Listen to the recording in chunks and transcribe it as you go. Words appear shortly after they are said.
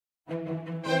In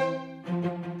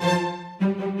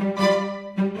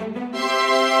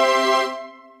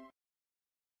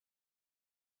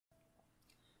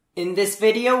this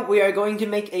video, we are going to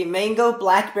make a mango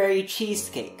blackberry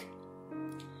cheesecake.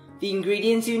 The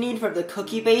ingredients you need for the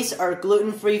cookie base are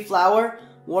gluten-free flour,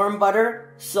 warm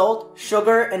butter, salt,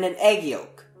 sugar, and an egg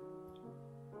yolk.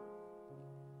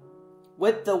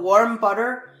 Whip the warm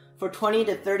butter for 20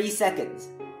 to 30 seconds.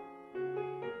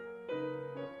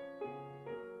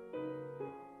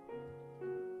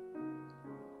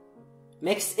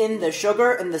 Mix in the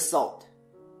sugar and the salt.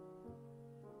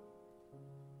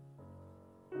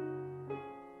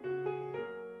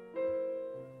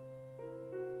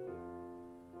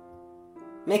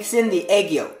 Mix in the egg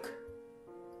yolk.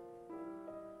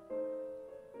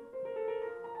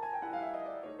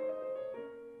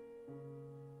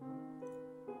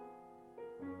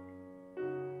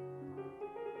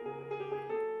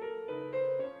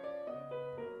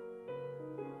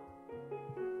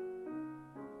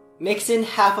 Mix in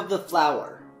half of the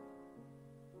flour.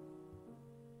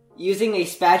 Using a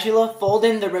spatula, fold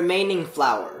in the remaining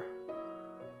flour.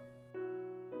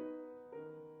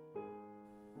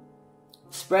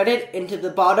 Spread it into the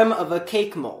bottom of a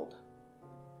cake mold.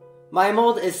 My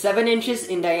mold is 7 inches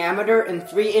in diameter and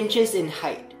 3 inches in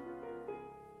height.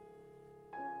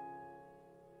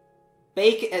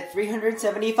 Bake at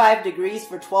 375 degrees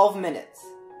for 12 minutes.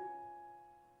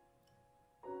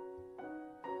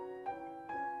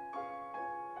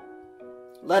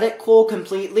 Let it cool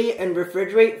completely and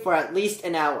refrigerate for at least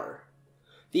an hour.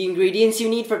 The ingredients you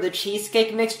need for the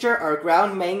cheesecake mixture are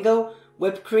ground mango,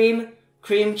 whipped cream,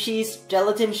 cream cheese,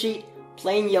 gelatin sheet,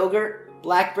 plain yogurt,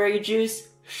 blackberry juice,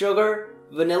 sugar,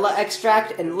 vanilla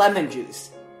extract, and lemon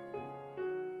juice.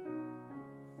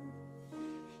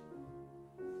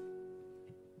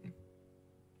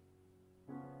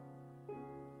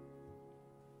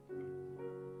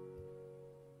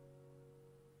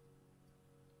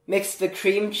 Mix the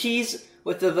cream cheese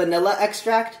with the vanilla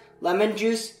extract, lemon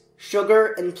juice,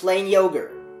 sugar, and plain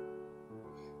yogurt.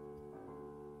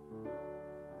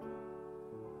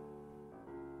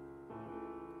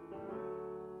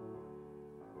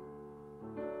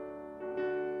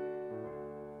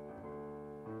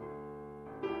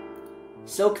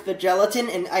 Soak the gelatin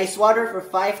in ice water for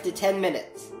 5 to 10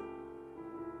 minutes.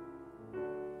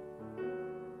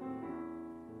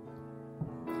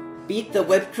 Beat the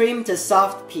whipped cream to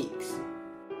soft peaks.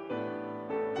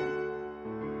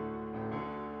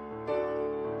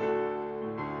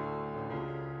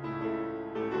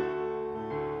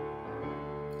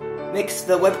 Mix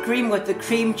the whipped cream with the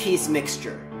cream cheese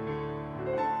mixture.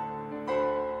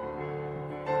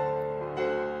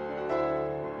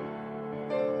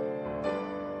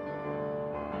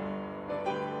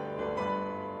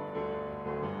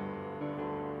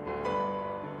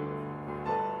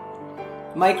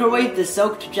 Microwave the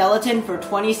soaked gelatin for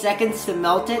 20 seconds to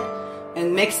melt it,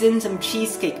 and mix in some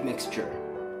cheesecake mixture.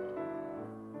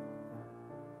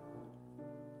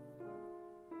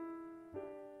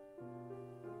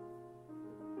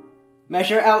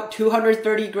 Measure out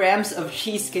 230 grams of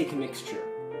cheesecake mixture.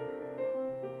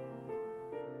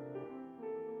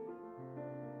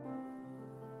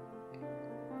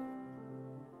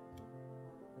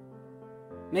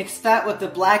 Mix that with the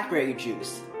blackberry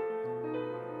juice.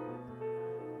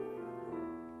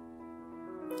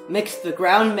 Mix the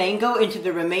ground mango into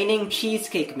the remaining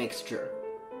cheesecake mixture.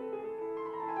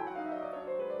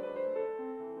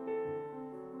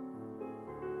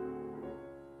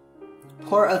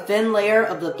 Pour a thin layer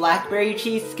of the blackberry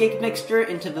cheesecake mixture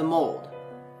into the mold.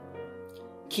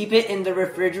 Keep it in the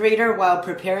refrigerator while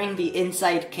preparing the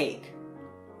inside cake.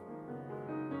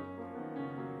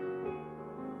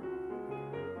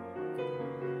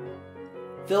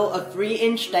 Fill a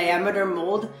 3-inch diameter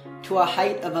mold to a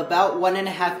height of about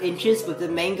 1.5 inches with the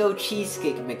mango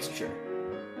cheesecake mixture.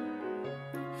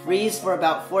 Freeze for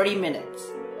about 40 minutes.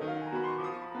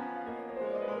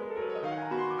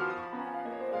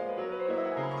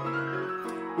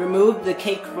 Remove the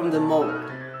cake from the mold.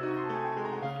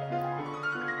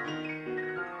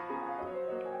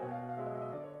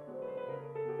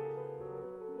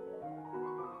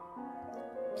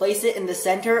 Place it in the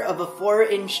center of a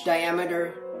 4-inch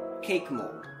diameter cake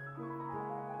mold.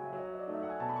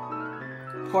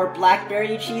 Pour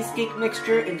blackberry cheesecake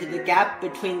mixture into the gap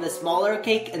between the smaller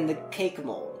cake and the cake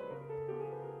mold.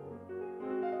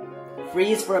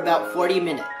 Freeze for about 40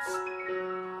 minutes.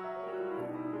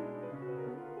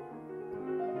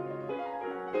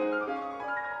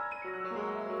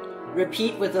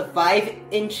 Repeat with a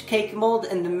 5-inch cake mold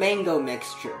and the mango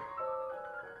mixture.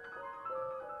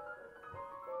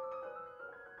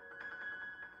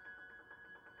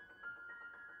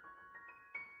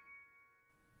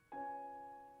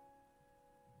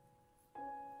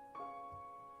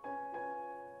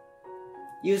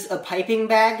 Use a piping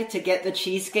bag to get the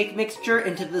cheesecake mixture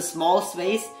into the small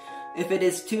space if it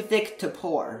is too thick to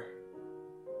pour.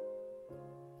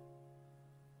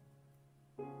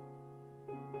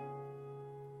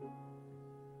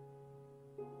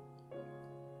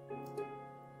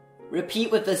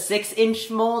 Repeat with the 6-inch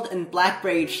mold and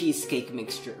blackberry cheesecake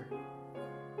mixture.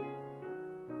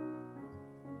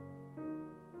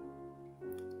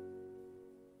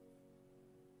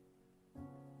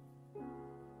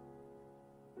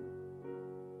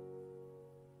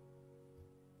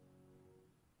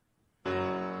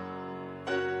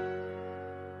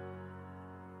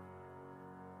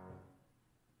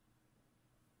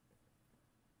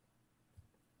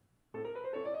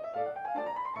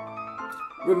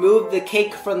 Remove the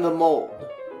cake from the mold.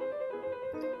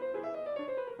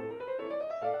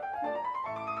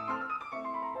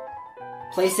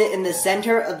 Place it in the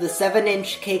center of the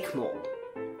 7-inch cake mold.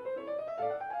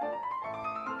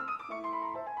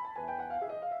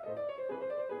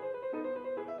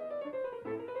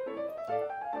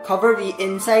 Cover the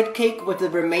inside cake with the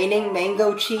remaining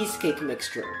mango cheesecake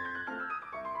mixture.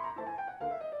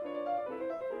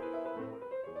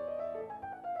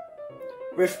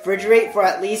 Refrigerate for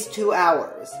at least 2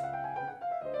 hours.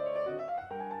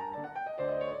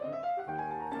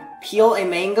 Peel a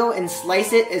mango and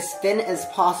slice it as thin as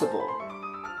possible.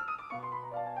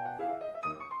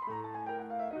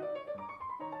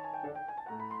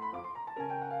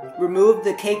 Remove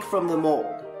the cake from the mold.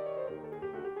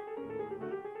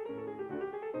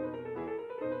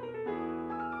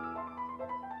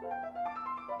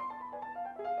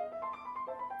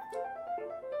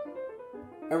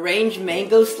 Arrange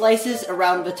mango slices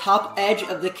around the top edge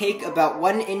of the cake about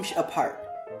 1 inch apart.